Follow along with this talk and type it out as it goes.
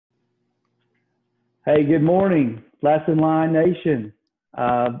Hey, good morning, Last in Line Nation.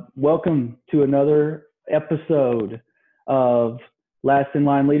 Welcome to another episode of Last in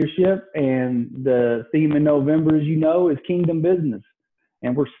Line Leadership. And the theme in November, as you know, is Kingdom Business.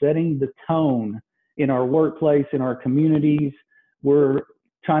 And we're setting the tone in our workplace, in our communities. We're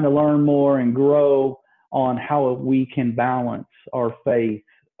trying to learn more and grow on how we can balance our faith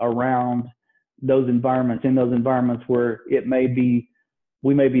around those environments, in those environments where it may be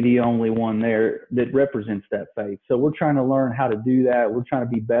we may be the only one there that represents that faith. So we're trying to learn how to do that. We're trying to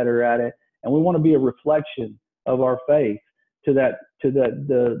be better at it, and we want to be a reflection of our faith to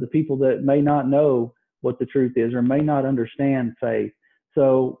the people that may not know what the truth is or may not understand faith.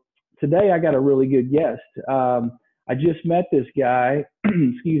 So today I got a really good guest. I just met this guy,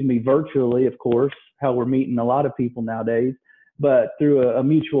 excuse me, virtually, of course, how we're meeting a lot of people nowadays, but through a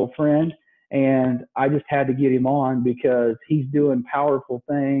mutual friend. And I just had to get him on because he's doing powerful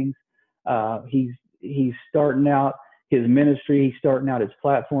things. He's starting out his ministry. He's starting out his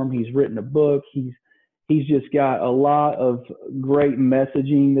platform. He's written a book. He's just got a lot of great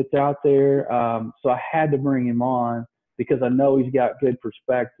messaging that's out there. So I had to bring him on because I know he's got good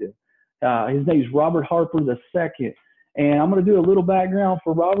perspective. His name's Robert Harper II. And I'm going to do a little background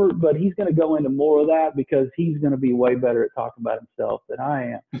for Robert, but he's going to go into more of that because he's going to be way better at talking about himself than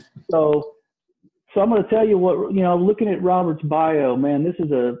I am. So I'm going to tell you what, looking at Robert's bio, man, this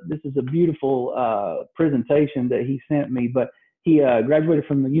is a beautiful presentation that he sent me. But he graduated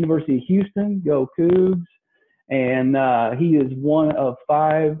from the University of Houston, go Cougs, and he is one of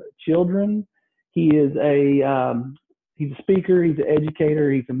 5 children. He is he's a speaker, he's an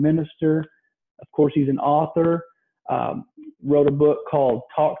educator, he's a minister. Of course, he's an author. Wrote a book called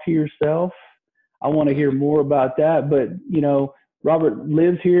Talk to Yourself. I want to hear more about that, but Robert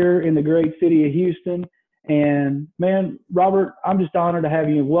lives here in the great city of Houston. And man, Robert, I'm just honored to have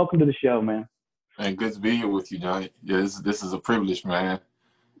you. Welcome to the show, man. Man, good to be here with you, Johnny. Yeah, this is a privilege, man.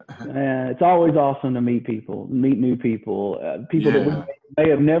 It's always awesome to meet people, meet new people, people that we may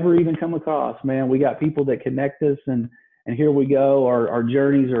have never even come across, man. We got people that connect us, and here we go. Our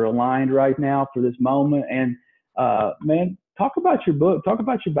journeys are aligned right now for this moment. And man, talk about your book. Talk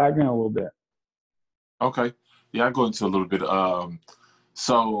about your background a little bit. Okay. Yeah, I go into a little bit. My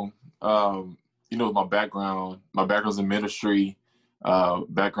background's in ministry,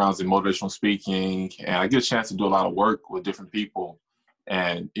 background's in motivational speaking, and I get a chance to do a lot of work with different people.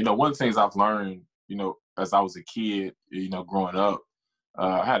 And, one of the things I've learned, as I was a kid, growing up,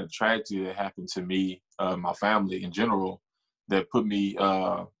 I had a tragedy that happened to me, my family in general, that put me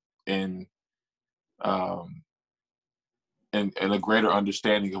in a greater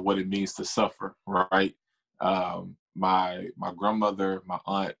understanding of what it means to suffer, right? My grandmother, my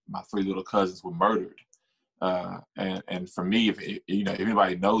aunt, my 3 little cousins were murdered. And for me, if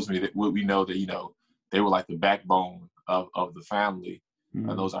anybody knows me, that we know that, they were like the backbone of the family.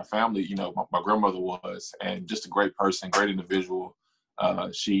 Mm-hmm. Those are family, my grandmother was, and just a great person, great individual.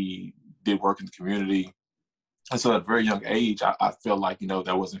 She did work in the community. And so at a very young age, I felt like,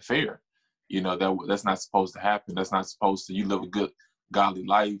 that wasn't fair. That's not supposed to happen. That's not supposed to, you live a good, godly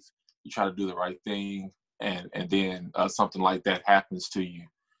life. You try to do the right thing. And then something like that happens to you.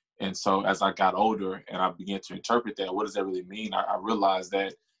 And so as I got older and I began to interpret that, what does that really mean? I realized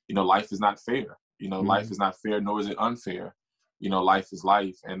that, life is not fair. Mm-hmm. Life is not fair, nor is it unfair. Life is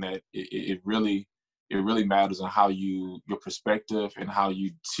life. And that it really matters on how your perspective and how you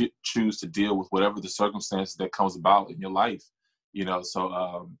choose to deal with whatever the circumstances that comes about in your life.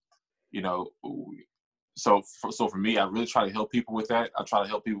 So for me, I really try to help people with that. I try to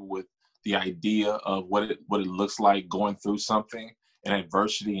help people with the idea of what it looks like going through something and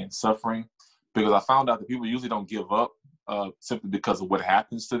adversity and suffering, because I found out that people usually don't give up simply because of what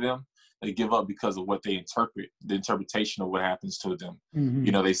happens to them. They give up because of what they interpret, the interpretation of what happens to them.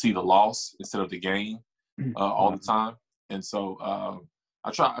 Mm-hmm. They see the loss instead of the gain all the time. And so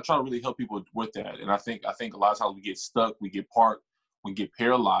I try to really help people with that. And I think a lot of times we get stuck, we get parked, we get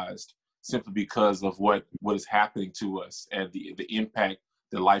paralyzed simply because of what is happening to us and the impact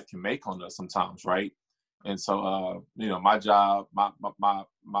that life can make on us sometimes, right? And so, my job, my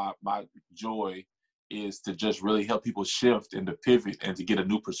joy is to just really help people shift and to pivot and to get a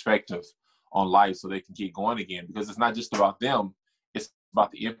new perspective on life so they can keep going again. Because it's not just about them; it's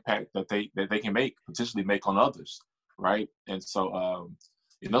about the impact that they can potentially make on others, right? And so,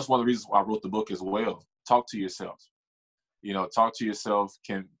 that's one of the reasons why I wrote the book as well. Talk to yourself. Talk to yourself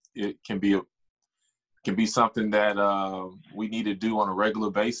can be something that we need to do on a regular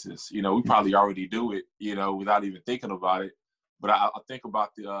basis. We probably already do it, without even thinking about it. But I think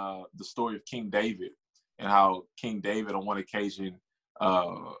about the story of King David and how King David on one occasion,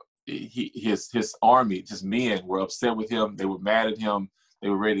 his army, his men were upset with him. They were mad at him. They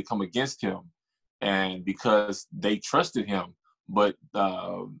were ready to come against him, and because they trusted him, but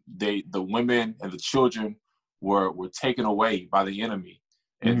the women and the children were taken away by the enemy,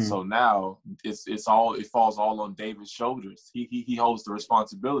 and so now it falls all on David's shoulders. He holds the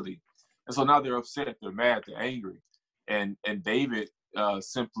responsibility, and so now they're upset, they're mad, they're angry, and David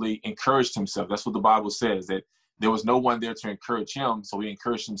simply encouraged himself. That's what the Bible says, that there was no one there to encourage him, so he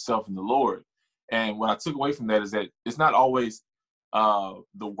encouraged himself in the Lord. And what I took away from that is that it's not always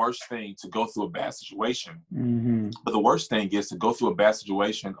the worst thing to go through a bad situation, but the worst thing is to go through a bad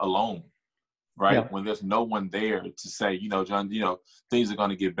situation alone, right? Yeah. When there's no one there to say, John, things are going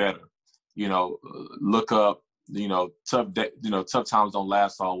to get better. Look up. Tough times don't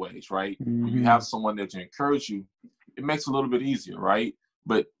last always, right? When you have someone there to encourage you, it makes it a little bit easier, right?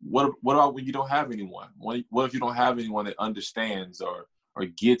 But what about when you don't have anyone? What if you don't have anyone that understands or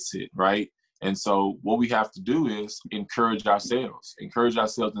gets it, right? And so what we have to do is encourage ourselves in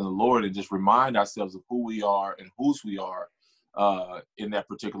the Lord, and just remind ourselves of who we are and whose we are in that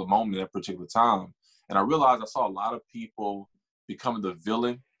particular moment, that particular time. And I realized I saw a lot of people becoming the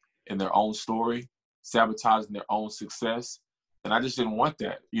villain in their own story, sabotaging their own success. And I just didn't want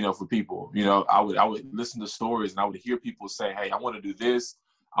that, for people. I would listen to stories, and I would hear people say, hey, I want to do this,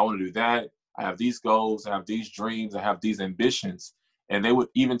 I want to do that. I have these goals, I have these dreams, I have these ambitions. And they would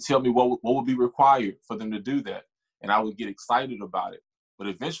even tell me what would be required for them to do that. And I would get excited about it. But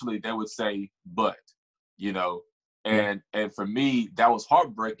eventually they would say, and for me, that was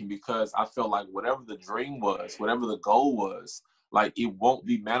heartbreaking, because I felt like whatever the dream was, whatever the goal was, like, it won't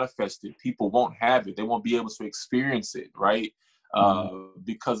be manifested. People won't have it. They won't be able to experience it, right?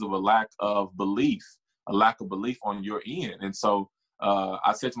 Because of a lack of belief on your end. And so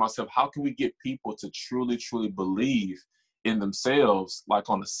I said to myself, how can we get people to truly, truly believe in themselves, like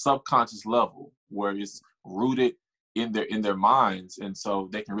on a subconscious level, where it's rooted in their minds, and so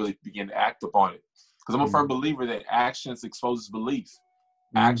they can really begin to act upon it? Because I'm a firm believer that actions exposes belief.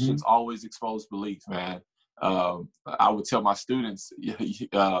 Actions always expose belief, man. I would tell my students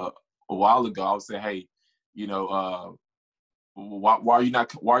a while ago, I would say, hey, why are you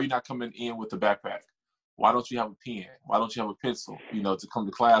not coming in with a backpack? Why don't you have a pen? Why don't you have a pencil, to come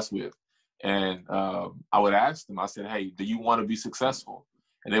to class with? And I would ask them, I said, hey, do you want to be successful?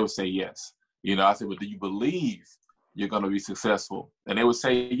 And they would say yes. I said, well, do you believe you're going to be successful? And they would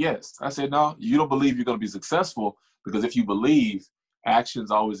say yes. I said, no, you don't believe you're going to be successful, because if you believe,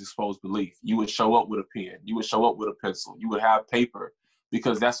 actions always expose belief. You would show up with a pen. You would show up with a pencil. You would have paper,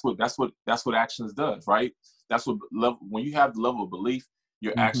 because that's what actions does, right? That's what when you have the level of belief,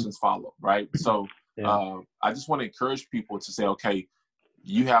 your actions follow, right? So I just want to encourage people to say, okay,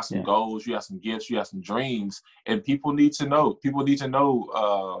 you have some goals, you have some gifts, you have some dreams, and people need to know. People need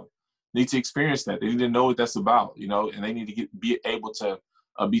to need to experience that. They need to know what that's about, and they need to be able to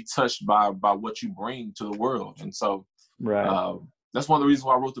be touched by what you bring to the world. And so that's one of the reasons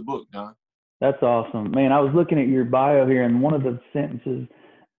why I wrote the book, John. That's awesome, man. I was looking at your bio here, and one of the sentences,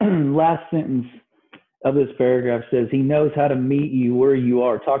 last sentence of this paragraph says, he knows how to meet you where you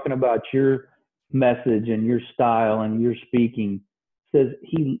are, talking about your message and your style and your speaking. Says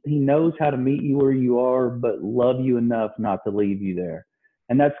he knows how to meet you where you are, but love you enough not to leave you there.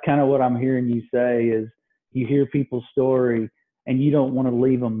 And that's kind of what I'm hearing you say, is you hear people's story and you don't want to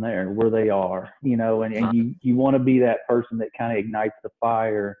leave them there where they are, and you want to be that person that kind of ignites the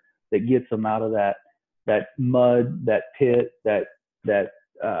fire, that gets them out of that mud, that pit, that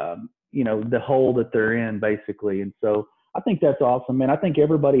the hole that they're in, basically. And so I think that's awesome, man. I think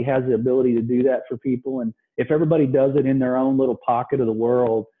everybody has the ability to do that for people. And if everybody does it in their own little pocket of the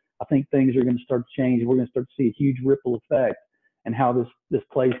world, I think things are going to start to change. We're going to start to see a huge ripple effect, and how this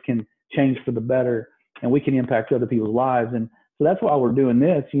place can change for the better, and we can impact other people's lives. And so that's why we're doing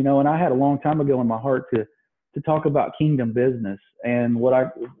this, and I had a long time ago in my heart to talk about kingdom business. And why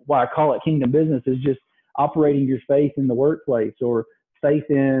I call it kingdom business is just operating your faith in the workplace, or faith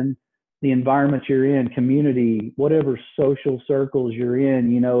in the environment you're in, community, whatever social circles you're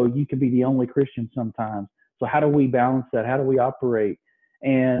in. You could be the only Christian sometimes. So how do we balance that? How do we operate?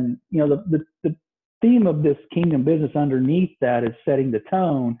 And, the theme of this kingdom business underneath that is setting the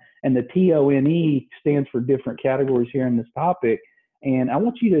tone, and the TONE stands for different categories here in this topic. And I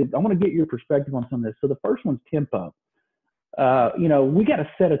want to get your perspective on some of this. So the first one's tempo. We got to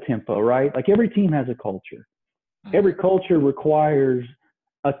set a tempo, right? Like, every team has a culture. Every culture requires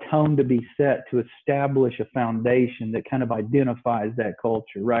a tone to be set to establish a foundation that kind of identifies that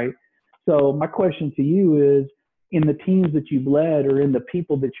culture, right? So my question to you is, in the teams that you've led, or in the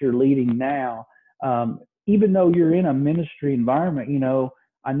people that you're leading now, even though you're in a ministry environment,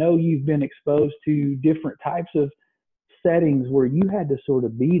 I know you've been exposed to different types of settings where you had to sort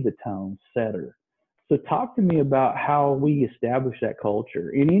of be the tone setter. So talk to me about how we establish that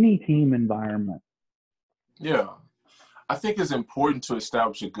culture in any team environment. Yeah. I think it's important to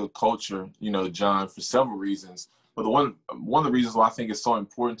establish a good culture, John, for several reasons. But one of the reasons why I think it's so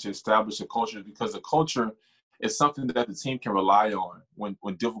important to establish a culture is because the culture is something that the team can rely on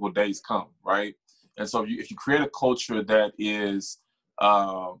when difficult days come, right? And so if you create a culture that is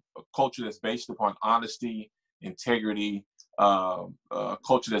a culture that's based upon honesty, integrity, a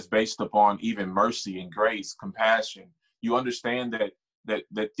culture that's based upon even mercy and grace, compassion, you understand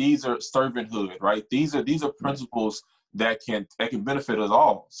that these are servanthood, right? These are principles that can benefit us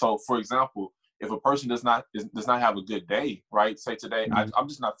all. So, for example, if a person does not have a good day, right? Say today, I'm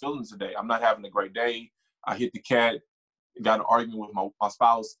just not feeling today. I'm not having a great day. I hit the cat, got an argument with my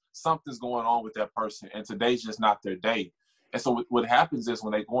spouse. Something's going on with that person, and today's just not their day. And so what happens is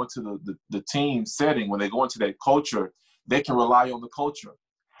when they go into the team setting, when they go into that culture, they can rely on the culture.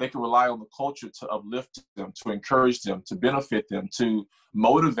 They can rely on the culture to uplift them, to encourage them, to benefit them, to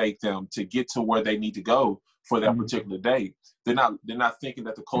motivate them to get to where they need to go for that particular day. They're not thinking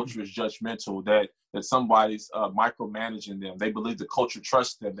that the culture is judgmental, that somebody's micromanaging them. They believe the culture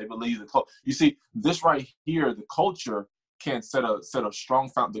trusts them. They believe you see, this right here, the culture can set a strong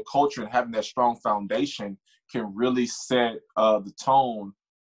the culture, and having that strong foundation can really set the tone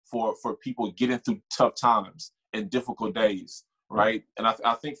for people getting through tough times and difficult days, right? And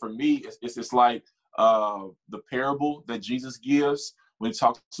I think for me, it's like the parable that Jesus gives when he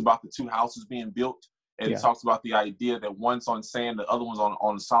talks about the two houses being built. And he talks about the idea that one's on sand, the other one's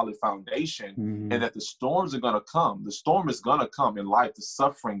on a solid foundation, and that the storms are going to come. The storm is going to come in life. The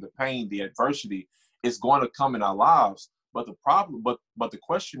suffering, the pain, the adversity is going to come in our lives. But the problem, but the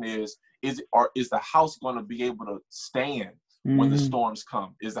question is the house going to be able to stand when the storms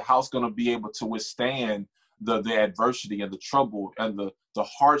come? Is the house going to be able to withstand the adversity and the trouble and the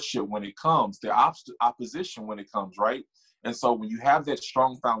hardship when it comes, the opposition when it comes, right? And so when you have that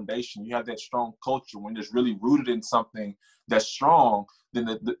strong foundation, you have that strong culture, when it's really rooted in something that's strong, then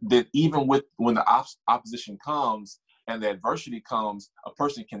that even when the opposition comes and the adversity comes, a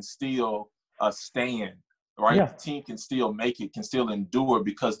person can still stand, right? Yeah. The team can still make it, can still endure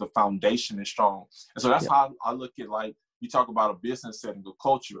because the foundation is strong. And so that's how I look at, like, you talk about a business setting, the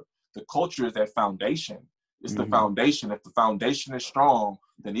culture. The culture is that foundation. It's the foundation. If the foundation is strong,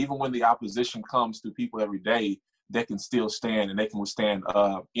 then even when the opposition comes to people every day, they can still stand, and they can withstand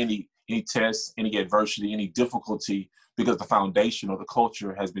any test, any adversity, any difficulty, because the foundation or the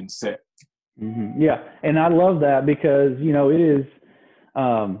culture has been set. Yeah, and I love that because it is.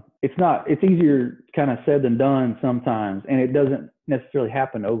 It's easier kind of said than done sometimes, and it doesn't necessarily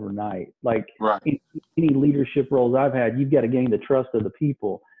happen overnight. Like in any leadership roles I've had, you've got to gain the trust of the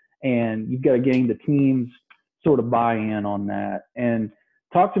people, and you've got to gain the team's sort of buy-in on that. And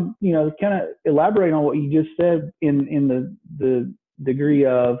talk to, kind of elaborate on what you just said in the degree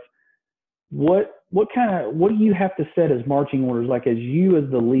of what do you have to set as marching orders? Like, as you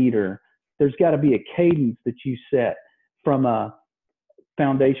as the leader, there's got to be a cadence that you set from a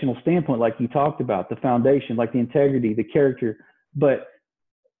foundational standpoint, like you talked about, the foundation, like the integrity, the character. But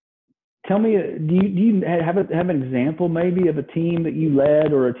tell me, do you have an example maybe of a team that you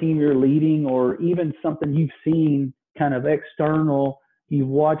led, or a team you're leading, or even something you've seen kind of external? You've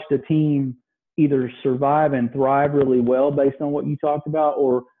watched a team either survive and thrive really well based on what you talked about,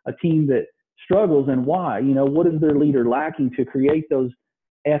 or a team that struggles, and why? What is their leader lacking to create those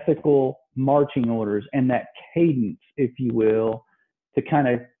ethical marching orders and that cadence, if you will, to kind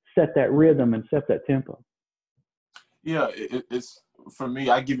of set that rhythm and set that tempo? Yeah, it's for me.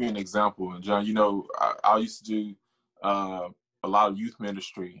 I give you an example, John. I used to do a lot of youth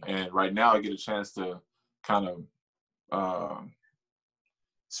ministry, and right now I get a chance to kind of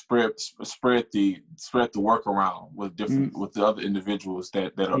spread the work around with with the other individuals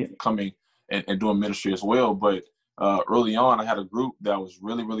that are coming and doing ministry as well. But early on, I had a group that was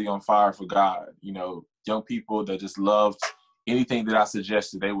really, really on fire for God. Young people that just loved anything that I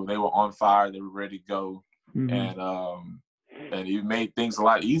suggested. They were on fire. They were ready to go, and it made things a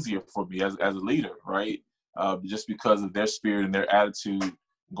lot easier for me as a leader, right? Just because of their spirit and their attitude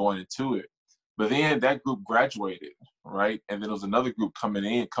going into it. But then that group graduated, right? And then there was another group coming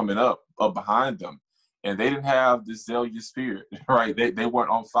up behind them, and they didn't have this zealous spirit, right? They weren't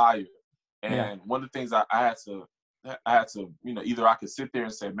on fire. And one of the things I had to, either I could sit there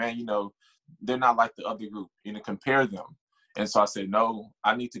and say, man, they're not like the other group, compare them. And so I said, no,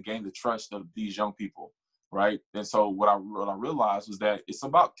 I need to gain the trust of these young people, right? And so what I realized was that it's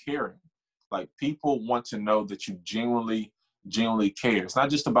about caring. Like, people want to know that you genuinely genuinely care. It's not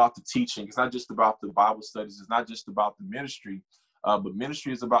just about the teaching. It's not just about the Bible studies. It's not just about the ministry, but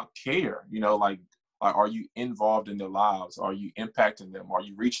ministry is about care. Like are you involved in their lives? Are you impacting them? Are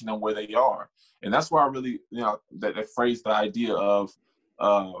you reaching them where they are? And that's why I really, that phrase, the idea of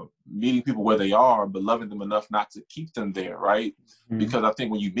meeting people where they are, but loving them enough not to keep them there, right? Mm-hmm. Because I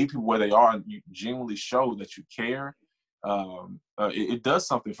think when you meet people where they are and you genuinely show that you care, it does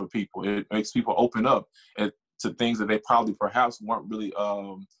something for people. It makes people open up to things that they probably perhaps weren't really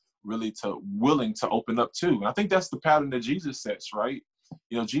willing to open up to. And I think that's the pattern that Jesus sets, right?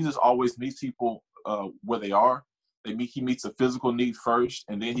 Jesus always meets people where they are. He meets a physical need first,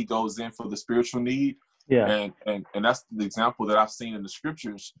 and then he goes in for the spiritual need. Yeah. And that's the example that I've seen in the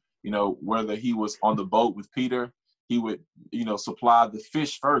scriptures. Whether he was on the boat with Peter, he would, supply the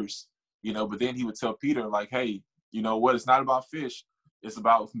fish first, but then he would tell Peter, like, hey, you know what? It's not about fish. It's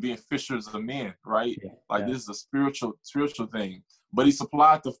about being fishers of men, right? Yeah. This is a spiritual thing. But he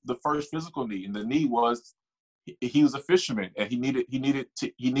supplied the first physical need, and the need was he was a fisherman, and he needed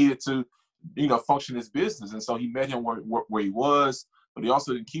to function his business. And so he met him where he was, but he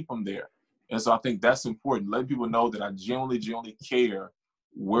also didn't keep him there. And so I think that's important. Letting people know that I genuinely care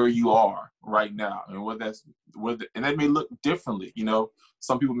where you are right now, and and that may look differently.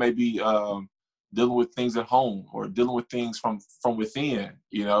 Some people may be dealing with things at home or dealing with things from within.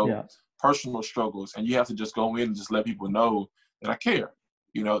 Personal struggles, and you have to just go in and just let people know that I care.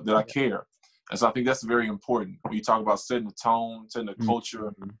 That I care. And so I think that's very important when you talk about setting the tone, setting the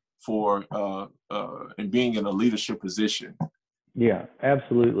culture for and being in a leadership position. Yeah,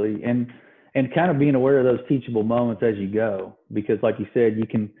 absolutely. And kind of being aware of those teachable moments as you go, because like you said, you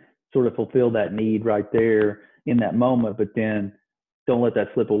can sort of fulfill that need right there in that moment, but then don't let that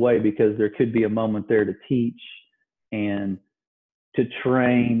slip away, because there could be a moment there to teach and to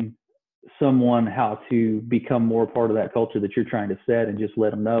train someone how to become more part of that culture that you're trying to set, and just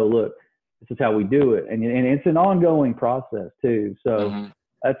let them know, look, this is how we do it. And it's an ongoing process too. So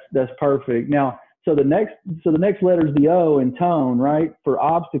that's perfect. Now, so the next letter is the O in tone, right? For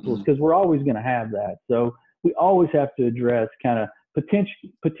obstacles, because we're always going to have that. So we always have to address kind of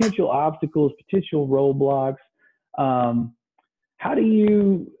potential obstacles, potential roadblocks. How do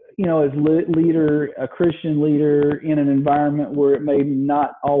you, as leader, a Christian leader in an environment where it may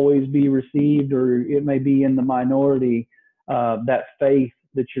not always be received, or it may be in the minority, that faith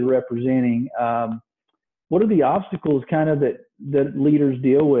that you're representing, what are the obstacles kind of that leaders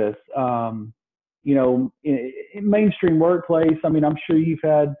deal with? In mainstream workplace, I mean, I'm sure you've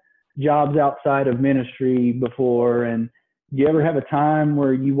had jobs outside of ministry before, and do you ever have a time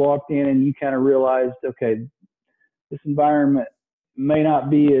where you walked in and you kind of realized, okay, this environment may not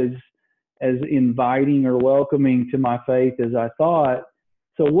be as inviting or welcoming to my faith as I thought.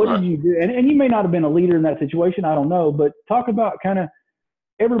 So what did you do? And you may not have been a leader in that situation, I don't know, but talk about kind of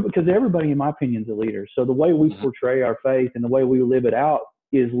because everybody, in my opinion, is a leader. So the way we portray our faith and the way we live it out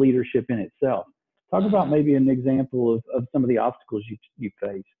is leadership in itself. Talk about maybe an example of some of the obstacles you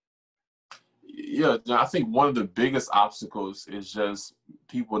face. Yeah, I think one of the biggest obstacles is just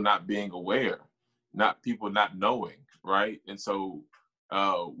people not being aware, people not knowing, right? And so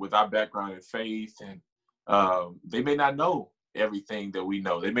with our background in faith, and they may not know everything that we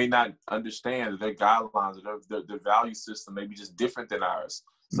know. They may not understand that their guidelines or their value system may be just different than ours.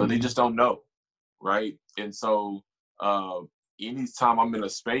 So they just don't know, right? And so anytime I'm in a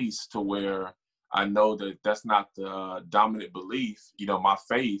space to where I know that that's not the dominant belief, my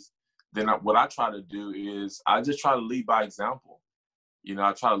faith, then what I try to do is I just try to lead by example.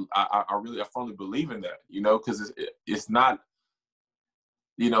 I firmly believe in that, because it's not,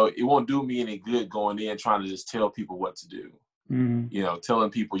 it won't do me any good going in trying to just tell people what to do. Telling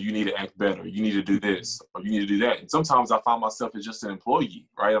people you need to act better, you need to do this, or you need to do that. And sometimes I find myself as just an employee,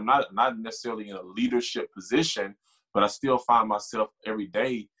 right? I'm not necessarily in a leadership position, but I still find myself every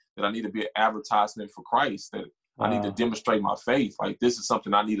day that I need to be an advertisement for Christ, that I need to demonstrate my faith. Like, this is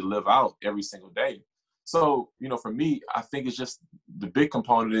something I need to live out every single day. So, for me, I think it's just the big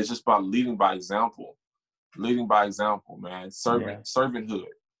component is just about leading by example, man, servanthood,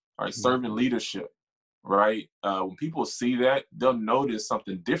 right? Servant leadership. Right? When people see that, they'll notice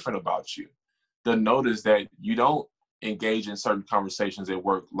something different about you. They'll notice that you don't engage in certain conversations at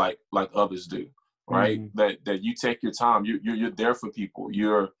work like others do, right? That you take your time. You're there for people.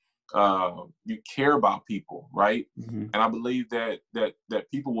 You care about people, right? And I believe that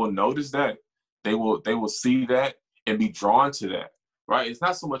people will notice that. They will see that and be drawn to that, right? It's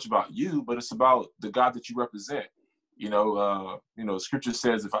not so much about you, but it's about the God that you represent. Scripture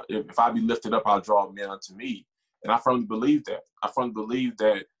says, if I be lifted up, I'll draw men unto me. And I firmly believe that. I firmly believe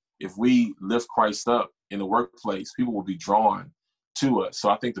that, if we lift Christ up in the workplace, people will be drawn to us. So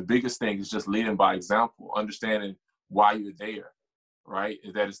I think the biggest thing is just leading by example, understanding why you're there, right?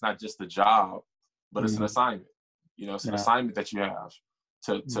 That it's not just a job, but it's an assignment. You know, it's an assignment that you have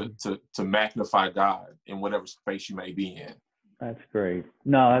to magnify God in whatever space you may be in. That's great.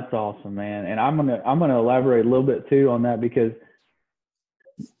 No, that's awesome, man. And I'm gonna elaborate a little bit too on that, because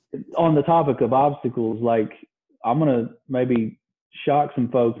on the topic of obstacles, like, I'm gonna maybe shock some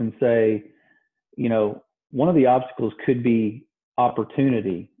folks and say, you know, one of the obstacles could be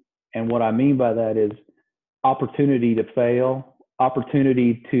opportunity. And what I mean by that is opportunity to fail,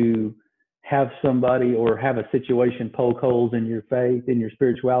 opportunity to have somebody or have a situation poke holes in your faith, in your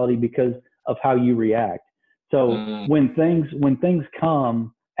spirituality, because of how you react. So when things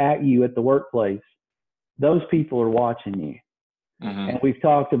come at you at the workplace, those people are watching you. And we've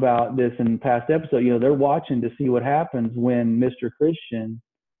talked about this in past episodes. You know, they're watching to see what happens when Mr. Christian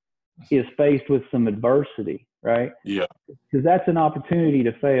is faced with some adversity, right? Yeah. Because that's an opportunity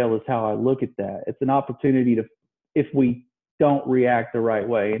to fail, is how I look at that. It's an opportunity to, if we don't react the right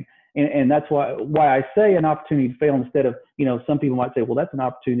way. And that's why I say an opportunity to fail instead of, you know, some people might say, well, that's an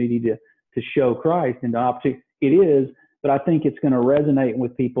opportunity to show Christ. And the opportunity, it is, but I think it's going to resonate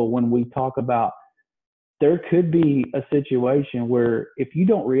with people when we talk about, there could be a situation where if you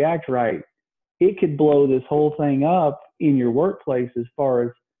don't react right, it could blow this whole thing up in your workplace as far as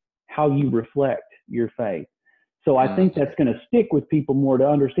how you reflect your faith. So I think that's going to stick with people more to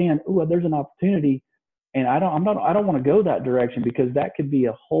understand, oh, there's an opportunity, and I don't want to go that direction, because that could be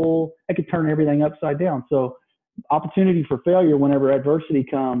that could turn everything upside down. So opportunity for failure whenever adversity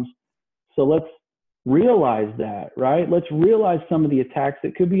comes. So let's realize that, right? Let's realize some of the attacks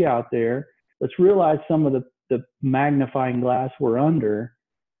that could be out there. Let's realize some of the magnifying glass we're under,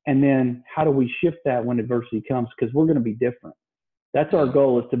 and then how do we shift that when adversity comes? Because we're going to be different. That's our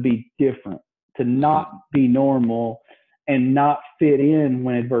goal, is to be different, to not be normal and not fit in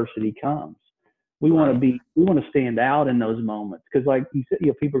when adversity comes. We want to stand out in those moments, because, like you said, you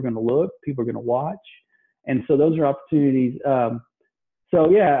know, people are going to look, people are going to watch, and so those are opportunities. So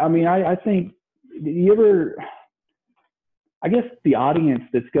yeah, I mean, I think, I guess the audience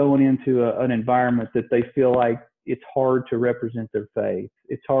that's going into an environment that they feel like it's hard to represent their faith,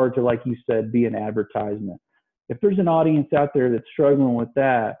 it's hard to, like you said, be an advertisement. If there's an audience out there that's struggling with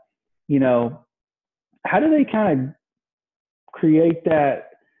that, you know, how do they kind of create that?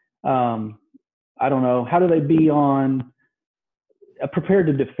 I don't know. How do they be prepared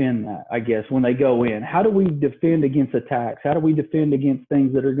to defend that, I guess, when they go in? How do we defend against attacks? How do we defend against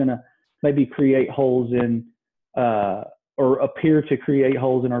things that are going to maybe create holes in, or appear to create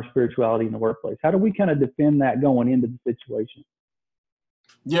holes in our spirituality in the workplace? How do we kind of defend that going into the situation?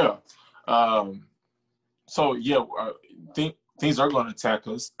 Yeah. So yeah, things are going to attack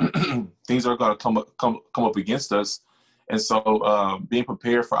us. Things are going to come up against us, and so being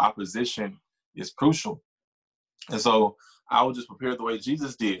prepared for opposition is crucial. And so I would just prepare the way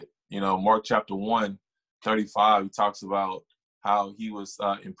Jesus did. You know, Mark chapter 1:35, he talks about how he was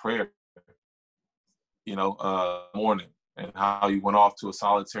in prayer, you know, morning, and how he went off to a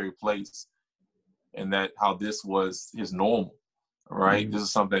solitary place, and that how this was his normal, right? This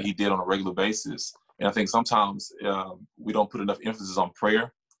is something that he did on a regular basis. And I think sometimes we don't put enough emphasis on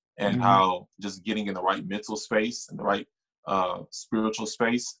prayer, and how just getting in the right mental space and the right spiritual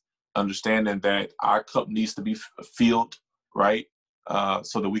space, understanding that our cup needs to be filled, right?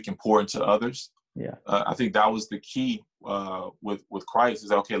 So that we can pour into others. Yeah. I think that was the key with Christ, is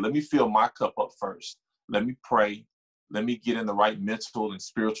that, okay, let me fill my cup up first. Let me pray. Let me get in the right mental and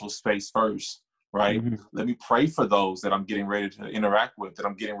spiritual space first, right? Let me pray for those that I'm getting ready to interact with, that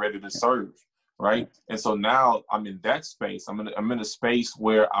I'm getting ready to serve, right? And so now I'm in that space. I'm in a space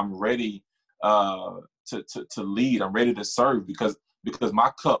where I'm ready to lead. I'm ready to serve, because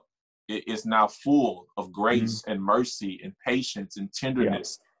my cup is now full of grace and mercy and patience and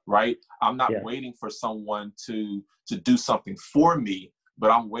tenderness, right? I'm not waiting for someone to do something for me, but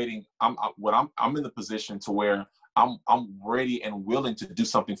I'm waiting. I'm in the position to where I'm ready and willing to do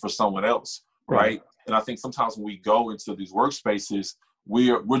something for someone else, right? And I think sometimes when we go into these workspaces,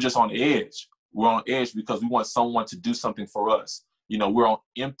 we're just on edge. We're on edge because we want someone to do something for us. You know, we're on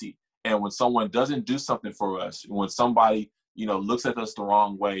empty. And when someone doesn't do something for us, when somebody, you know, looks at us the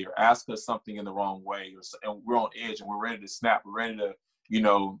wrong way or asks us something in the wrong way, and we're on edge and we're ready to snap, we're ready to,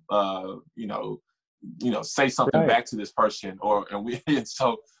 say something back to this person, but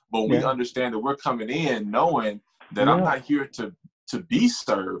we understand that we're coming in knowing that I'm not here to be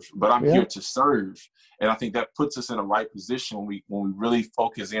served, but I'm here to serve. And I think that puts us in a right position when we really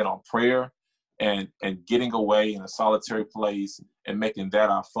focus in on prayer and getting away in a solitary place and making that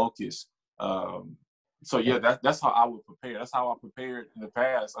our focus. So yeah, that's how I would prepare. That's how I prepared in the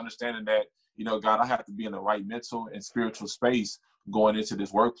past, understanding that, God, I have to be in the right mental and spiritual space going into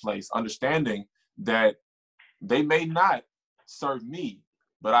this workplace, understanding that they may not serve me,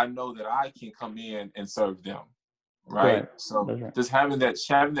 but I know that I can come in and serve them. Right. So right. just having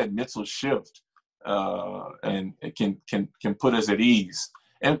that mental shift, and it can put us at ease,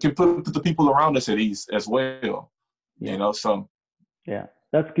 and can put the people around us at ease as well. Yeah. So. Yeah,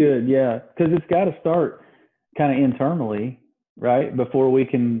 that's good. Yeah. Because it's got to start kind of internally, right? Before we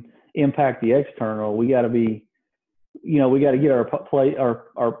can impact the external, we got to be, we got to get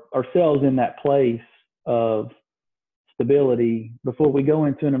ourselves in that place of stability before we go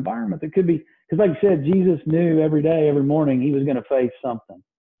into an environment that could be, because like you said, Jesus knew every day, every morning he was going to face something,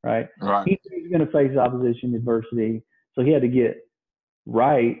 right? Right. He knew he was going to face opposition, adversity. So he had to get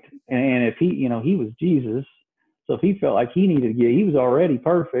right. And if he was Jesus. So if he felt like he needed to get, he was already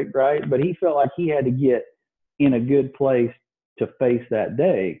perfect, right? But he felt like he had to get in a good place to face that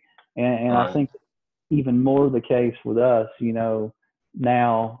day. And Right. I think even more the case with us,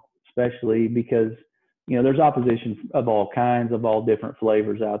 now, especially because, there's opposition of all kinds, of all different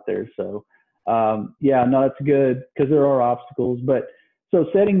flavors out there. So, it's good because there are obstacles. But so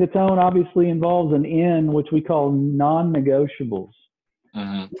setting the tone obviously involves an N, which we call non-negotiables.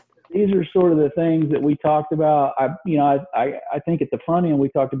 Mm-hmm. These are sort of the things that we talked about. I think at the front end, we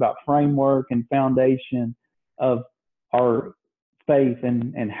talked about framework and foundation of our faith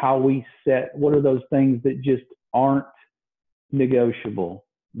and how we set, what are those things that just aren't negotiable.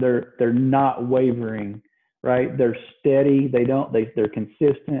 They're not wavering, right? They're steady. They're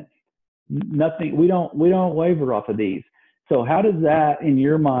consistent. Nothing, we don't waver off of these. So how does that in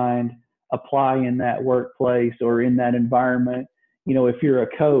your mind apply in that workplace or in that environment? If you're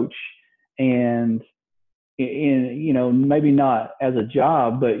a coach and maybe not as a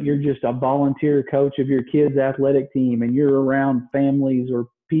job, but you're just a volunteer coach of your kids' athletic team and you're around families or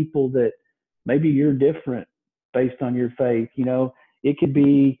people that maybe you're different based on your faith, it could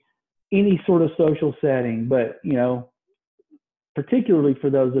be any sort of social setting, but, particularly for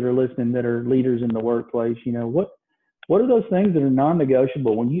those that are listening that are leaders in the workplace, what are those things that are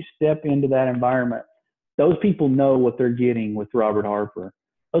non-negotiable when you step into that environment? Those people know what they're getting with Robert Harper.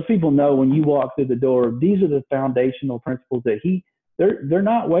 Those people know when you walk through the door, these are the foundational principles that they're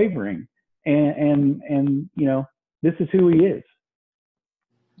not wavering. And this is who he is.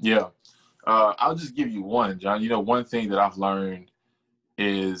 Yeah. I'll just give you one, John. One thing that I've learned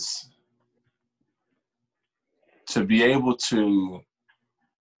is to be able to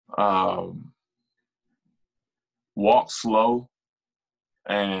walk slow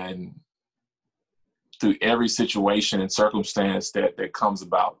and through every situation and circumstance that comes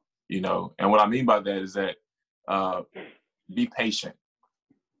about, And what I mean by that is that be patient.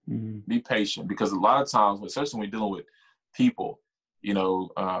 Mm-hmm. Be patient, because a lot of times, especially when we're dealing with people,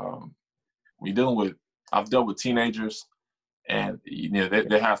 I've dealt with teenagers, and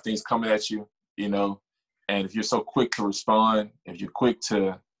they have things coming at you, and if you're so quick to respond, if you're quick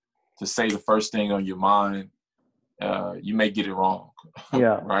to say the first thing on your mind, you may get it wrong.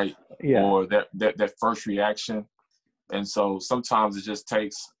 Yeah. Right. Yeah. Or that first reaction. And so sometimes it just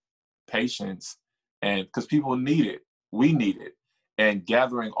takes patience, and because people need it, we need it, and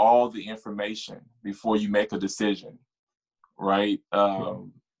gathering all the information before you make a decision. Right.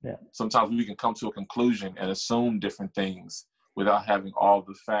 Yeah. Sometimes we can come to a conclusion and assume different things without having all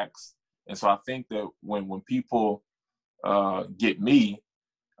the facts. And so I think that when people get me,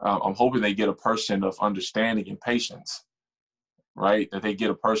 I'm hoping they get a person of understanding and patience, right? That they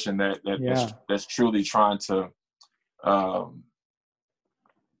get a person that's truly trying to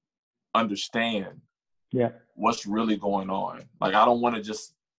understand what's really going on. Like, I don't want to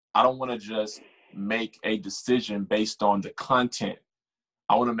just make a decision based on the content.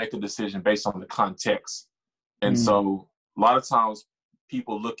 I want to make a decision based on the context. And so a lot of times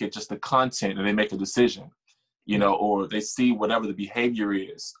people look at just the content and they make a decision, or they see whatever the behavior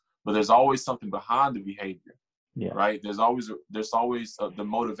is, but there's always something behind the behavior, right? There's always the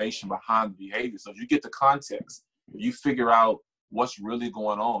motivation behind the behavior. So if you get the context, you figure out what's really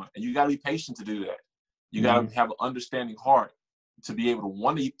going on, and you got to be patient to do that. You got to have an understanding heart to be able to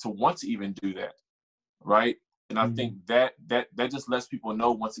want to even do that, right? And I think that just lets people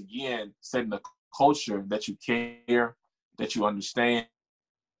know, once again, setting a culture that you care, that you understand,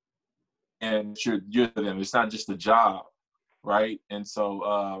 and you're them. It's not just a job, right? And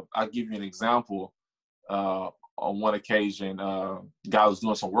so I'll give you an example. On one occasion, a guy was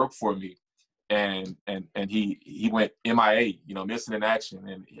doing some work for me, and he went MIA, missing in action,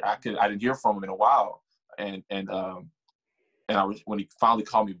 and I didn't hear from him in a while, and when he finally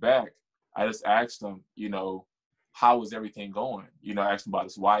called me back, I just asked him, how was everything going? I asked him about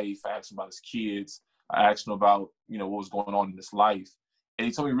his wife, I asked him about his kids, I asked him about, what was going on in his life. And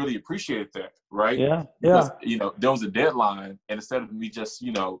he told me he really appreciated that, right? Yeah. Because, there was a deadline, and instead of me just,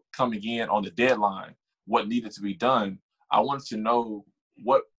 coming in on the deadline, what needed to be done, I wanted to know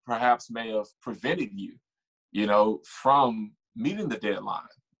what perhaps may have prevented you, from meeting the deadline,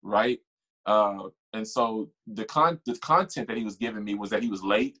 right? And so the content that he was giving me was that he was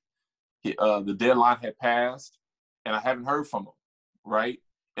late, the deadline had passed, and I haven't heard from him, right?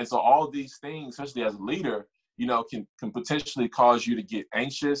 And so all these things, especially as a leader, can potentially cause you to get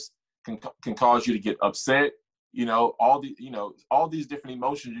anxious, can cause you to get upset, all these different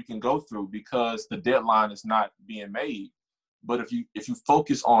emotions you can go through because the deadline is not being made. But if you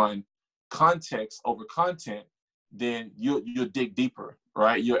focus on context over content, then you'll dig deeper,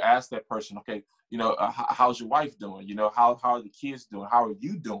 right? You'll ask that person, okay, how's your wife doing? How are the kids doing? How are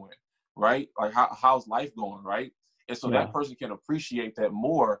you doing? Right? Like how's life going? Right? And so that person can appreciate that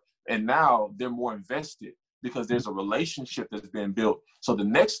more. And now they're more invested because there's a relationship that's been built. So the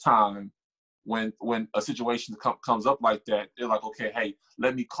next time when a situation comes up like that, they're like, okay, hey,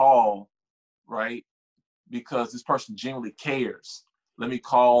 let me call, right? Because this person genuinely cares. Let me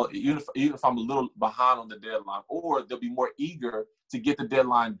call, even if I'm a little behind on the deadline, or they'll be more eager to get the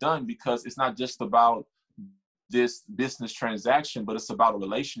deadline done because it's not just about this business transaction, but it's about a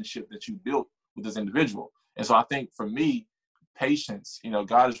relationship that you built with this individual. And so I think for me, patience,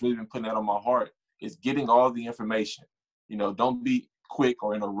 God has really been putting that on my heart, is getting all the information. Don't be quick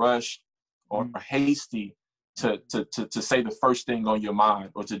or in a rush or hasty to say the first thing on your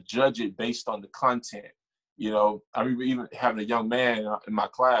mind or to judge it based on the content. I remember even having a young man in my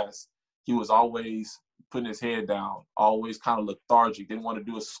class, he was always putting his head down, always kind of lethargic, didn't want to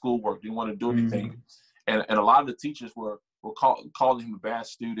do his schoolwork, didn't want to do anything. And a lot of the teachers were calling him a bad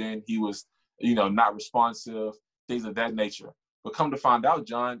student. He was, not responsive, things of that nature. But come to find out,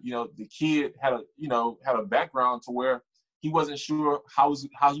 John, the kid had a background to where he wasn't sure how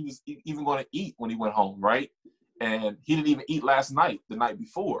he was even going to eat when he went home, right? And he didn't even eat the night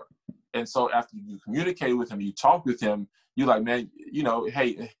before. And so after you communicate with him, you talk with him, you're like, man,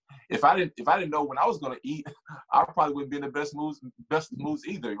 hey, if I didn't know when I was going to eat, I probably wouldn't be in the best moods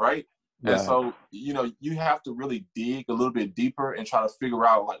either, right? And so, you have to really dig a little bit deeper and try to figure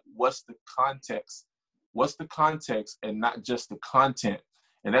out, like, what's the context and not just the content.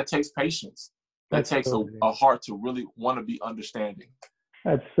 And that takes patience. That takes a heart to really want to be understanding.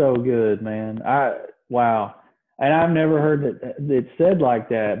 That's so good, man. Wow. And I've never heard it said like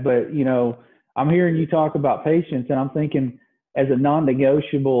that, but I'm hearing you talk about patience, and I'm thinking as a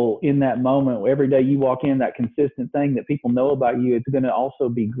non-negotiable in that moment, every day you walk in, that consistent thing that people know about you, it's going to also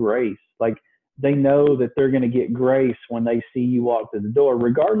be grace. Like they know that they're going to get grace when they see you walk through the door,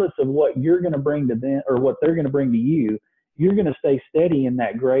 regardless of what you're going to bring to them or what they're going to bring to you. You're going to stay steady in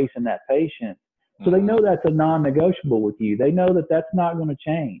that grace and that patience. So they know that's a non-negotiable with you. They know that that's not going to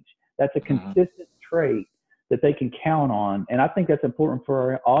change. That's a consistent trait that they can count on. And I think that's important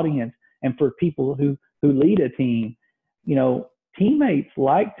for our audience and for people who lead a team. Teammates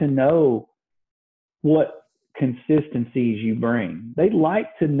like to know what consistencies you bring. They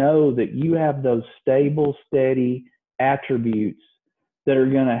like to know that you have those stable, steady attributes that are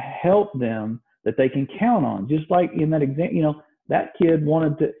going to help them, that they can count on. Just like in that example, that kid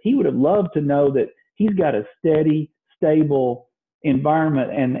he would have loved to know that he's got a steady, stable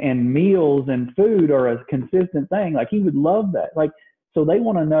environment and meals and food are a consistent thing. Like he would love that. So they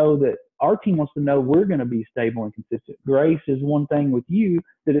want to know that our team wants to know we're going to be stable and consistent. Grace is one thing with you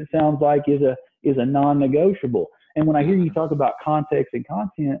that it sounds like is a non-negotiable. And when I hear you talk about context and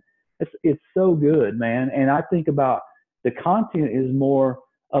content, it's so good, man. And I think about the content is more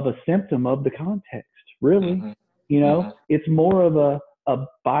of a symptom of the context, really. It's more of a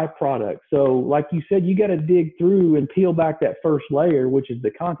byproduct. So like you said, you got to dig through and peel back that first layer, which is the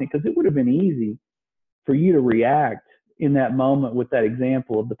content, because it would have been easy for you to react in that moment with that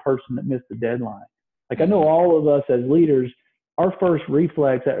example of the person that missed the deadline. Like I know all of us as leaders, our first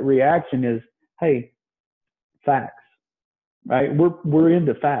reflex, that reaction is, hey, facts, right? We're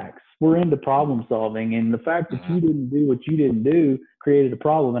into facts. We're into problem solving. And the fact that you didn't do what you didn't do created a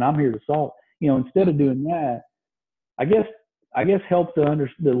problem, and I'm here to solve. Instead of doing that, I guess help the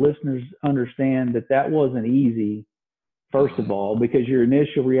listeners understand that wasn't easy, first of all, because your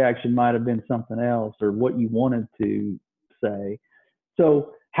initial reaction might have been something else or what you wanted to say.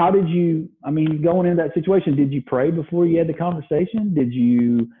 So how did you, going into that situation, did you pray before you had the conversation? Did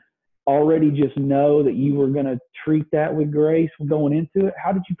you already just know that you were going to treat that with grace going into it?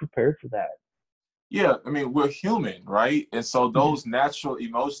 How did you prepare for that? Yeah, I mean, we're human, right? And so Mhm. those natural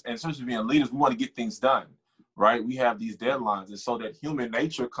emotions, and especially being leaders, we want to get things done, right? We have these deadlines. And so that human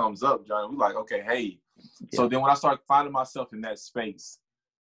nature comes up, John. We're like, okay, hey. So Yeah. then when I start finding myself in that space,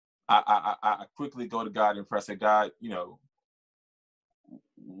 I quickly go to God and pray. I say, God, you know,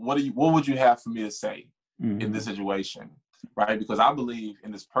 what would you have for me to say in this Mm-hmm. situation, right? Because I believe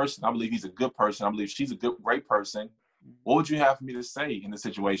in this person. I believe he's a good person. I believe she's a great person. What would you have for me to say in this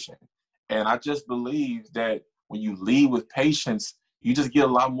situation? And I just believe that when you lead with patience, you just get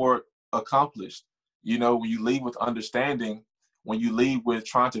a lot more accomplished. You know, when you lead with understanding, when you lead with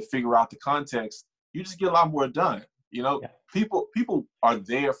trying to figure out the context, you just get a lot more done. You know, Yeah. people are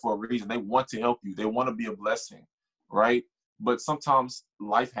there for a reason. They want to help you. They want to be a blessing, right? But sometimes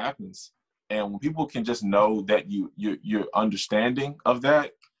life happens, and when people can just know that you're understanding of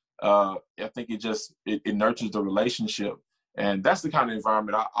that, I think it nurtures the relationship. And that's the kind of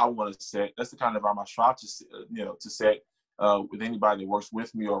environment I want to set. That's the kind of environment I strive to, to set with anybody that works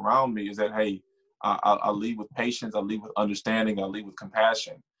with me or around me. Is that, hey, I lead with patience. I lead with understanding. I lead with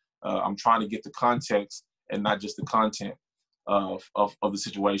compassion. I'm trying to get the context and not just the content of the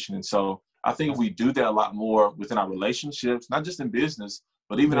situation. And so I think if we do that a lot more within our relationships, not just in business,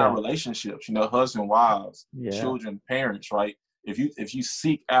 but even our Yeah. relationships, you know, husband, wives, Yeah. children, parents, right? If you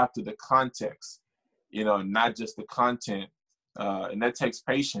seek after the context, you know, not just the content, and that takes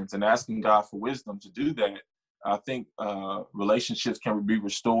patience and asking God for wisdom to do that. I think relationships can be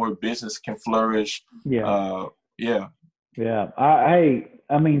restored, business can flourish. Yeah. Yeah. Yeah.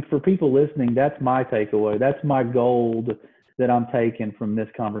 I mean, for people listening, that's my takeaway. That's my gold that I'm taking from this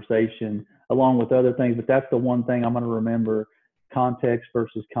conversation, along with other things. But that's the one thing I'm going to remember: context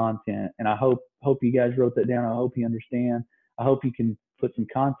versus content. And I hope you guys wrote that down. I hope you understand. I hope you can put some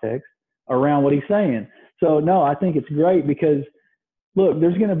context around what he's saying. So no, I think it's great because look,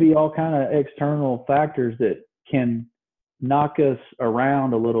 there's going to be all kind of external factors that can knock us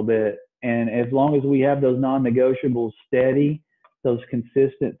around a little bit. And as long as we have those non-negotiables steady, those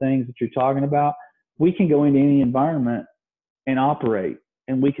consistent things that you're talking about, we can go into any environment and operate,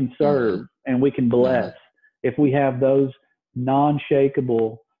 and we can Mm-hmm. serve, and we can Mm-hmm. bless if we have those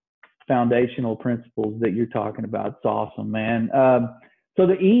non-shakable foundational principles that you're talking about. It's awesome, man. So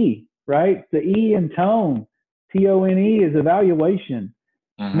the E, right? The E in tone, TONE, is evaluation.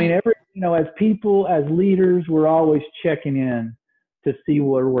 I Mm-hmm. mean, as people, as leaders, we're always checking in to see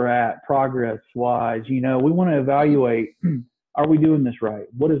where we're at progress wise. We want to evaluate, are we doing this right?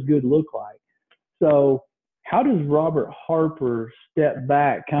 What does good look like? So how does Robert Harper step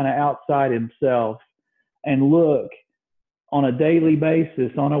back kind of outside himself and look on a daily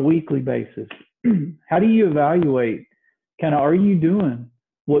basis, on a weekly basis? How do you evaluate kind of, are you doing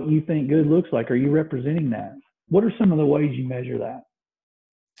what you think good looks like? Are you representing that? What are some of the ways you measure that?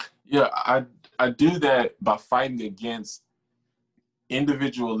 Yeah, I do that by fighting against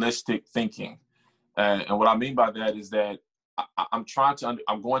individualistic thinking. And what I mean by that is that I'm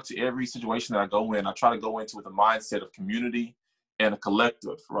going to every situation that I go in, I try to go into with a mindset of community and a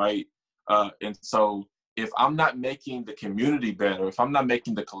collective, right? And so if I'm not making the community better, if I'm not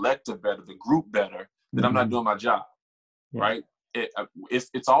making the collective better, the group better, then I'm not Mm-hmm. doing my job, Yeah. right?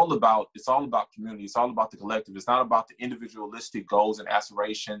 It's all about community. It's all about the collective. It's not about the individualistic goals and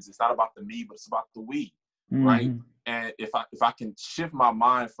aspirations. It's not about the me, but it's about the we, right? Mm-hmm. And if I can shift my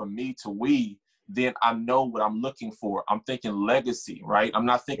mind from me to we, then I know what I'm looking for. I'm thinking legacy, right? I'm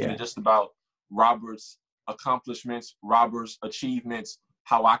not thinking Yeah. just about Robert's accomplishments, Robert's achievements,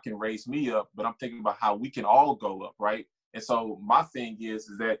 how I can raise me up, but I'm thinking about how we can all go up, right? And so my thing is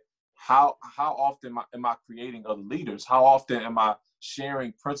that how often am I creating other leaders? How often am I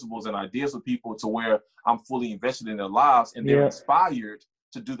sharing principles and ideas with people to where I'm fully invested in their lives and they're Yeah. inspired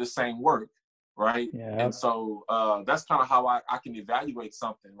to do the same work, right? Yeah. And so that's kind of how I can evaluate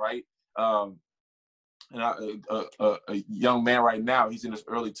something, right? And a young man right now, he's in his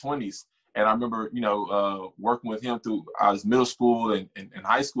early 20s. And I remember, working with him through his middle school and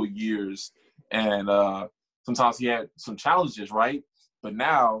high school years. And sometimes he had some challenges, right? But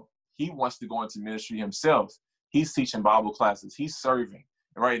now he wants to go into ministry himself. He's teaching Bible classes. He's serving,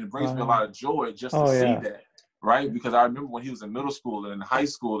 right? And it brings me a lot Wow. of joy just to Oh see yeah. that, right? Because I remember when he was in middle school and in high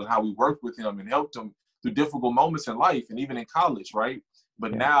school and how we worked with him and helped him through difficult moments in life and even in college, right?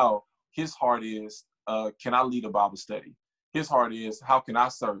 But Yeah. now his heart is, can I lead a Bible study? His heart is, how can I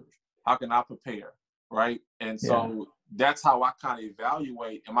serve? How can I prepare? Right. And Yeah. so that's how I kind of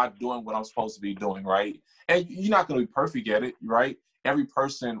evaluate, am I doing what I'm supposed to be doing? Right. And you're not going to be perfect at it. Right. Every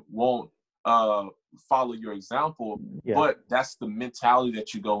person won't follow your example, Yeah. but that's the mentality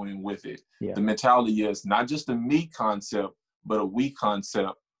that you go in with it. Yeah. The mentality is not just a me concept, but a we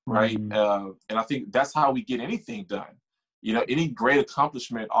concept, right? And I think that's how we get anything done. You know, any great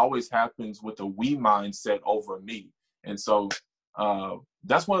accomplishment always happens with a we mindset over me. And so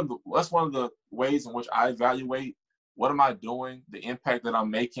that's one of the ways in which I evaluate, what am I doing, the impact that I'm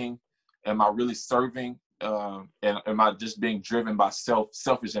making, am I really serving, and am I just being driven by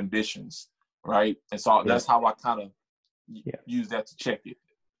selfish ambitions, right? And so that's how I kind of use that to check it.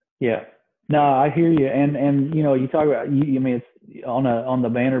 Yeah. No, I hear you. And you know, you talk about, you, I mean, it's on the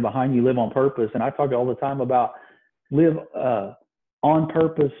banner behind you, live on purpose. And I talk all the time about live on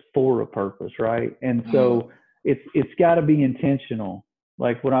purpose for a purpose, right? And so it's got to be intentional.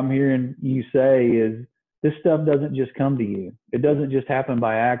 Like what I'm hearing you say is, this stuff doesn't just come to you. It doesn't just happen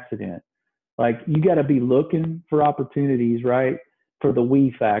by accident. Like you got to be looking for opportunities, right? For the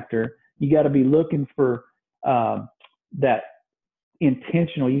we factor. You got to be looking for that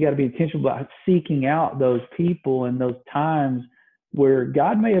intentional. You got to be intentional about seeking out those people and those times where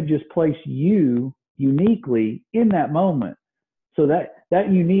God may have just placed you uniquely in that moment. So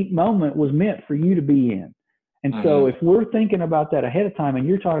that unique moment was meant for you to be in. And so if we're thinking about that ahead of time, and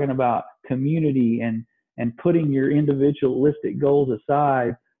you're talking about community and putting your individualistic goals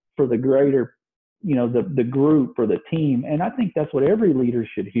aside for the greater, you know, the group or the team. And I think that's what every leader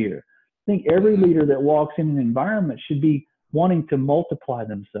should hear. I think every leader that walks in an environment should be wanting to multiply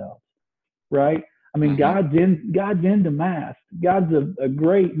themselves, right? I mean, God's into math. God's a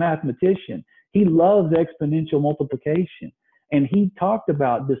great mathematician. He loves exponential multiplication. And he talked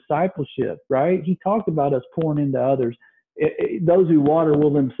about discipleship, right? He talked about us pouring into others. Those who water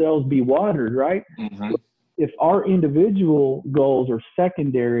will themselves be watered, right? If our individual goals are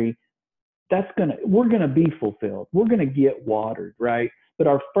secondary, we're gonna be fulfilled. We're gonna get watered, right? But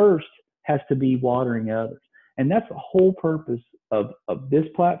our first has to be watering others. And that's the whole purpose of this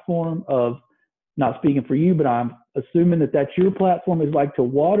platform, of not speaking for you, but I'm assuming that that's your platform, is like to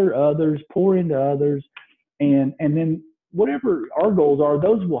water others, pour into others, and then whatever our goals are,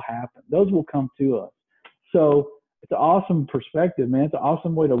 those will happen. Those will come to us. So it's an awesome perspective, man. It's an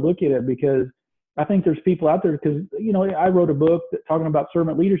awesome way to look at it, because I think there's people out there, because, you know, I wrote a book talking about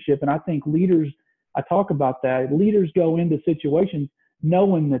servant leadership, and I think leaders, I talk about that. Leaders go into situations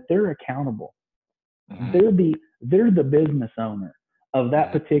knowing that they're accountable. They're the business owner of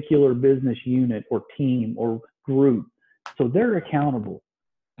that particular business unit or team or group. So they're accountable.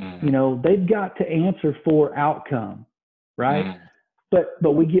 You know, they've got to answer for outcome, right?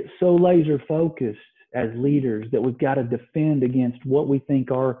 But we get so laser focused as leaders that we've got to defend against what we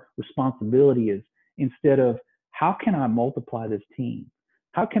think our responsibility is, instead of how can I multiply this team?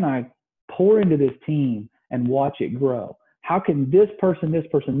 How can I pour into this team and watch it grow? How can this person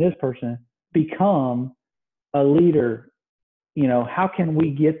become a leader? You know, how can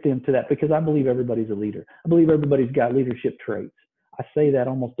we get them to that? Because I believe everybody's a leader. I believe everybody's got leadership traits. I say that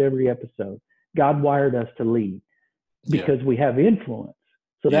almost every episode. God wired us to lead because we have influence.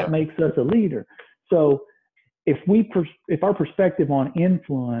 So that makes us a leader. So if our perspective on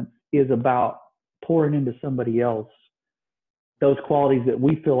influence is about pouring into somebody else those qualities that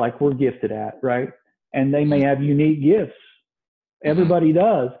we feel like we're gifted at, right? And they may have unique gifts. Everybody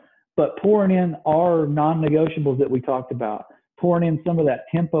does. But pouring in our non-negotiables that we talked about, pouring in some of that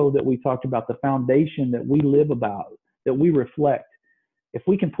tempo that we talked about, the foundation that we live about, that we reflect. If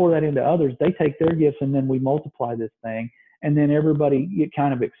we can pour that into others, they take their gifts, and then we multiply this thing, and then it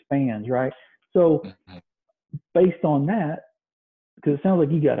kind of expands, right? So based on that, because it sounds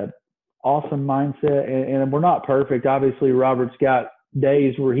like you got an awesome mindset, and we're not perfect. Obviously, Robert's got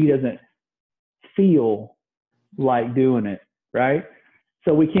days where he doesn't feel like doing it, right?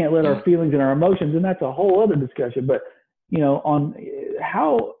 So we can't let our feelings and our emotions, and that's a whole other discussion. But, you know,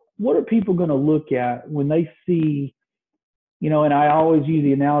 what are people going to look at when they see, you know, and I always use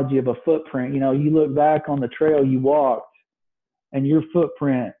the analogy of a footprint. You know, you look back on the trail you walked, and your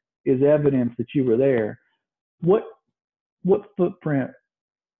footprint is evidence that you were there. What footprint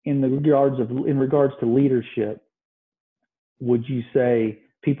in regards to leadership would you say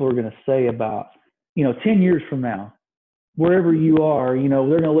people are going to say about, you know, 10 years from now, wherever you are, you know,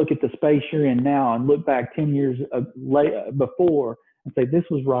 they're going to look at the space you're in now and look back 10 years before and say, this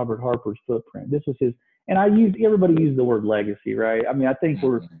was Robert Harper's footprint. This was his. And everybody uses the word legacy, right? I mean, I think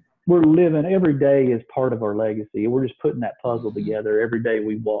we're living, every day is part of our legacy. We're just putting that puzzle together every day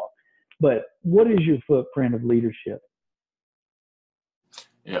we walk. But what is your footprint of leadership?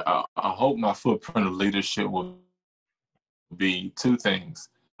 Yeah, I hope my footprint of leadership will be two things.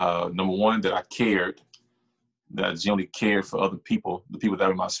 Number one, that I cared, that I genuinely cared for other people, the people that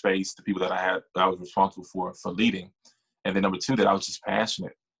were in my space, the people that I was responsible for leading. And then number two, that I was just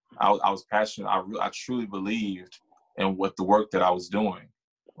passionate. I was passionate. I truly believed in what the work that I was doing,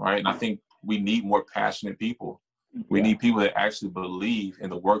 right? And I think we need more passionate people. We need people that actually believe in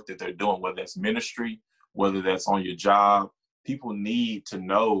the work that they're doing, whether that's ministry, whether that's on your job. People need to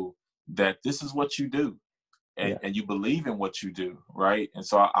know that this is what you do, and you believe in what you do, right? And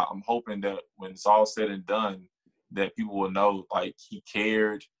so I'm hoping that when it's all said and done, that people will know, like, he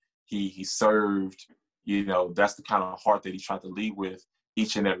cared, he served, that's the kind of heart that he tried to lead with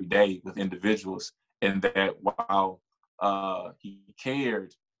each and every day with individuals. And that while he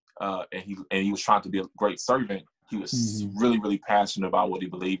cared and he was trying to be a great servant, he was really, really passionate about what he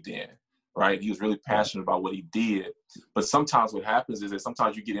believed in, right? He was really passionate about what he did. But sometimes what happens is that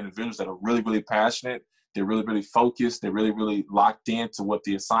sometimes you get individuals that are really, really passionate. They're really, really focused. They're really, really locked into what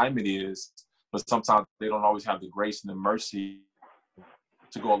the assignment is. But sometimes they don't always have the grace and the mercy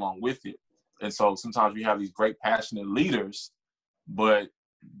to go along with it. And so sometimes we have these great, passionate leaders, but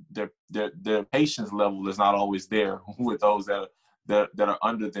their patience level is not always there with those that are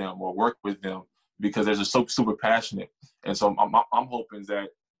under them or work with them, because they're just so super passionate. And so I'm hoping that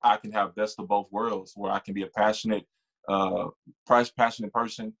I can have best of both worlds, where I can be a passionate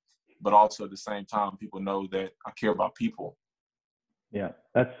person, but also at the same time, people know that I care about people. Yeah,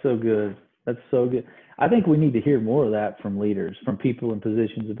 that's so good. That's so good. I think we need to hear more of that from leaders, from people in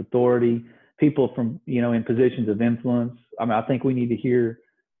positions of authority, people from, in positions of influence. I mean, I think we need to hear,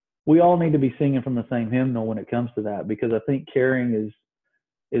 we all need to be singing from the same hymnal when it comes to that, because I think caring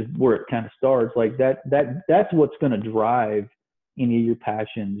is where it kind of starts. Like that's what's going to drive any of your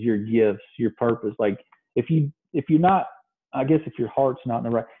passions, your gifts, your purpose. Like if you're not, I guess if your heart's not in the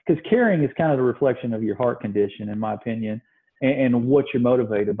right, because caring is kind of the reflection of your heart condition, in my opinion, and what you're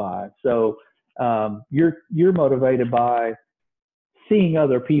motivated by. So you're motivated by seeing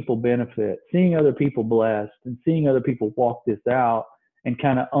other people benefit, seeing other people blessed, and seeing other people walk this out and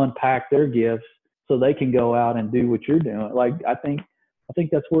kind of unpack their gifts so they can go out and do what you're doing. Like I think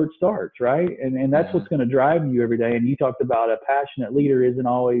that's where it starts, right? And that's what's going to drive you every day. And you talked about a passionate leader isn't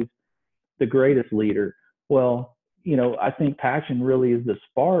always the greatest leader. Well, I think passion really is the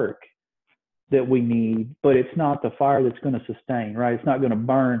spark that we need, but it's not the fire that's going to sustain, right? It's not going to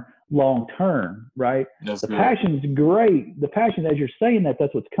burn long term, right? That's the good. Passion is great. The passion, as you're saying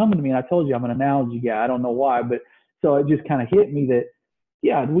that's what's coming to me. And I told you I'm an analogy guy. I don't know why, but so it just kind of hit me that,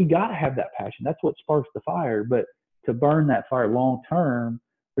 we got to have that passion. That's what sparks the fire. But to burn that fire long term,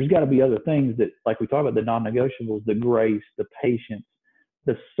 there's got to be other things that, like we talked about, the non-negotiables, the grace, the patience,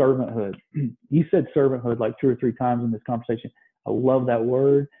 the servanthood. You said servanthood like 2 or 3 times in this conversation. I love that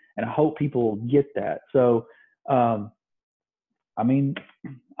word, and I hope people get that. So, I mean,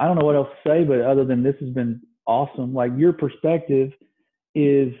 I don't know what else to say, but other than this has been awesome. Like your perspective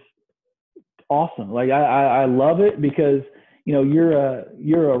is awesome. Like I love it, because you're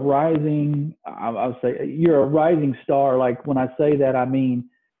a rising, I would say you're a rising star. Like when I say that, I mean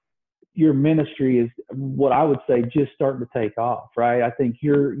your ministry is what I would say just starting to take off, right? I think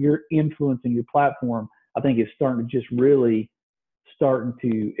your influence and your platform, I think is starting to just really starting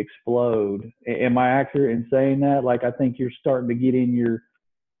to explode. Am I accurate in saying that? Like I think you're starting to get in your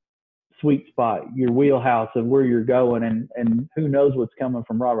sweet spot, your wheelhouse of where you're going, and who knows what's coming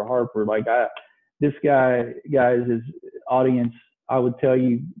from Robert Harper. Like this guy, guys, his audience, I would tell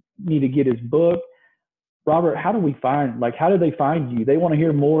you need to get his book. Robert, how do they find you? They want to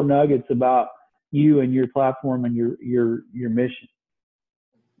hear more nuggets about you and your platform and your mission.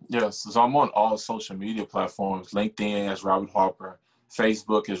 Yes, so I'm on all social media platforms. LinkedIn as Robert Harper,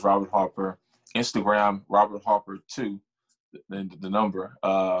 Facebook is Robert Harper, Instagram Robert Harper 2, the number,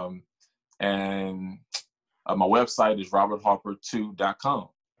 and my website is robertharper2.com.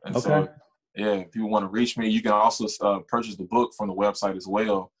 And so, if you want to reach me, you can also purchase the book from the website as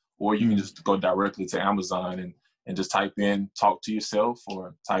well, or you can just go directly to Amazon and just type in "Talk to Yourself"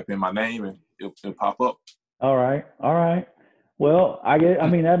 or type in my name and it'll pop up. All right. Well, I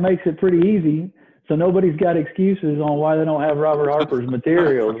mean, that makes it pretty easy. So nobody's got excuses on why they don't have Robert Harper's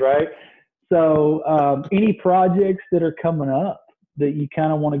materials, right? So any projects that are coming up that you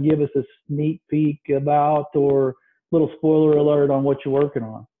kind of want to give us a sneak peek about, or little spoiler alert on what you're working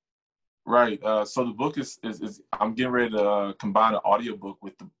on? Right. So the book is I'm getting ready to combine an audiobook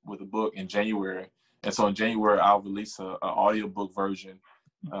with the book in January. And so in January, I'll release an audiobook version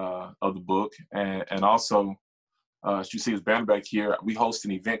of the book. And also, as you see this banner back here, we host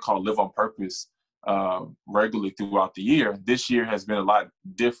an event called Live on Purpose regularly throughout the year. This year has been a lot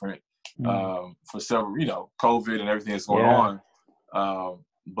different for several, COVID and everything that's going on.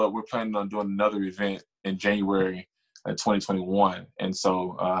 But we're planning on doing another event in January 2021. And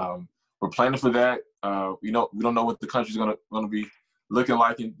so we're planning for that. We don't know what the country's gonna be looking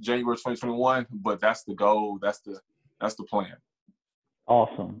like in January 2021, but that's the goal. That's the plan.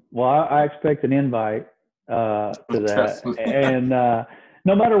 Awesome. Well, I expect an invite to that. And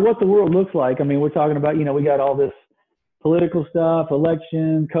no matter what the world looks like, I mean, we're talking about, we got all this political stuff,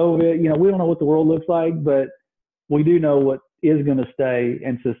 election, COVID, we don't know what the world looks like, but we do know what is going to stay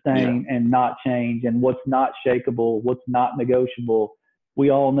and sustain and not change, and what's not shakeable, what's not negotiable.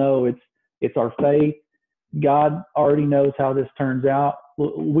 We all know it's our faith. God already knows how this turns out.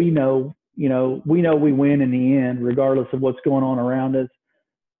 We know we win in the end, regardless of what's going on around us.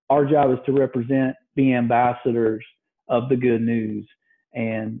 Our job is to represent, be ambassadors of the good news.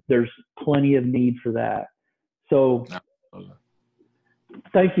 And there's plenty of need for that. So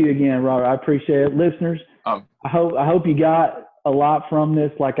thank you again, Robert. I appreciate it. Listeners, I hope you got a lot from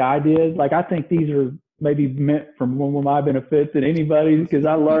this like I did. Like, I think these are maybe meant for more my benefit than anybody's, because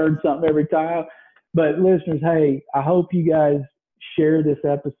I learned something every time. But listeners, hey, I hope you guys share this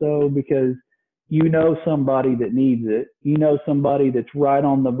episode, because somebody that needs it. Somebody that's right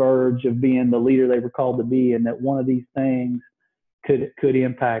on the verge of being the leader they were called to be, and that one of these things could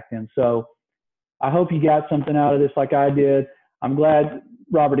impact them. So I hope you got something out of this like I did. I'm glad,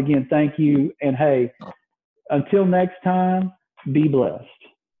 Robert, again, thank you. And hey, until next time, be blessed.